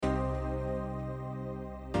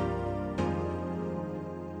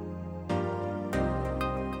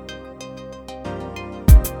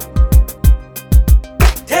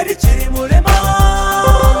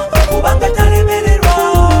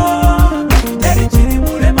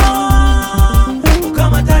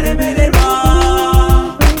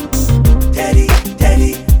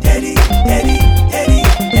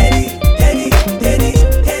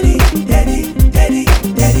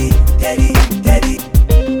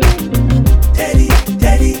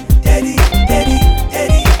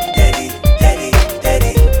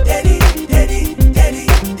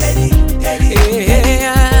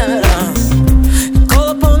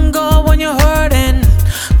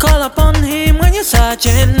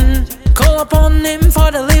searching. Call upon him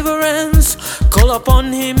for deliverance. Call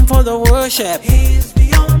upon him for the worship. He's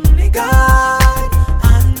the only God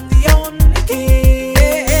and the only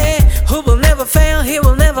King. Who will never fail, he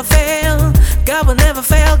will never fail. God will never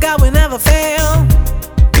fail, God will never fail.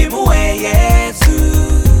 Bimuwe Yesu.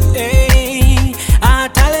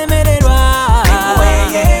 Atalemererwa. Bimuwe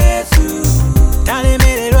Yesu.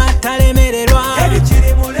 Talemererwa, talemererwa. Teri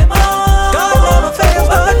chiri mulema. God never fails,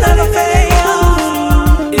 God never fails.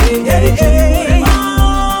 Teri chiri mulema.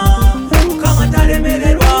 Ukama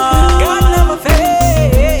talemererwa. God never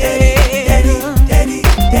fails. Teri.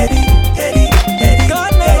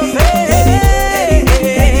 God never fails.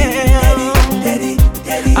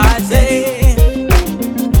 I say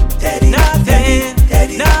nothing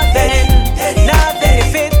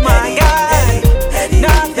defeats my God.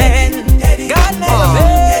 Nothing. God never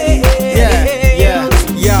fails.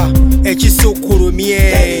 Yeah.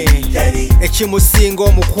 Ekisukulumye ekimusinga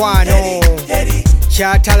omukwano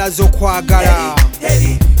kyatalaza okwagala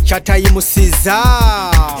kyatayimusiza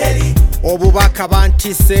obubaka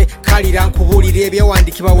bantise kalira nkubulira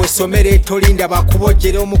ebyewandiikibwa wesomere tolinda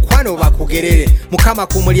bakubojjere omukwano bakugerere mukama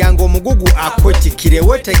ku mulyango omugugu akotikire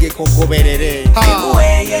wetegeka ogoberere Bimuwe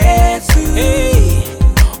Yesu.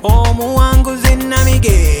 Omuwanguzi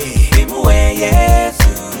namige. Bimuwe Yesu.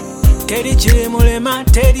 Teri chiri mulema,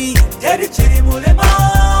 teri. Teri chiri mulema.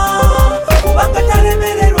 Kubanga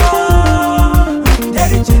talemererwa.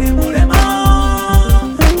 Teri chiri mulema.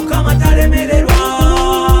 Ukama talemererwa.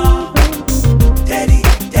 Teri.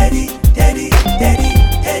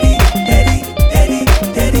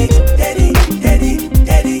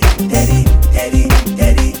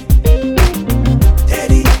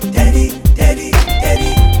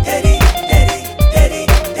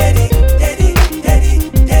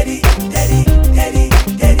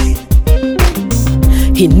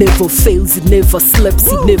 He never fails, he never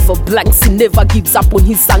sleeps, he never blanks, he never gives up on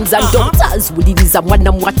his sons and daughters. Wuliriza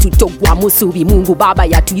mwana mwatutogwa musubi Mungu baba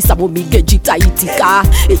yatuyisa mu migeji tayitika.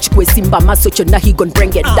 Ekikwesimba maso kyonna he gon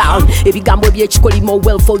bring it down. Ebigambo byekikolimo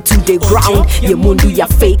well fall to the ground. Ye mundu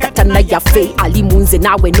yaffe katana yaffe ali munze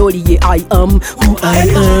nawe noli ye I am who I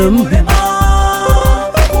am.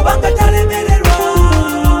 Kubanga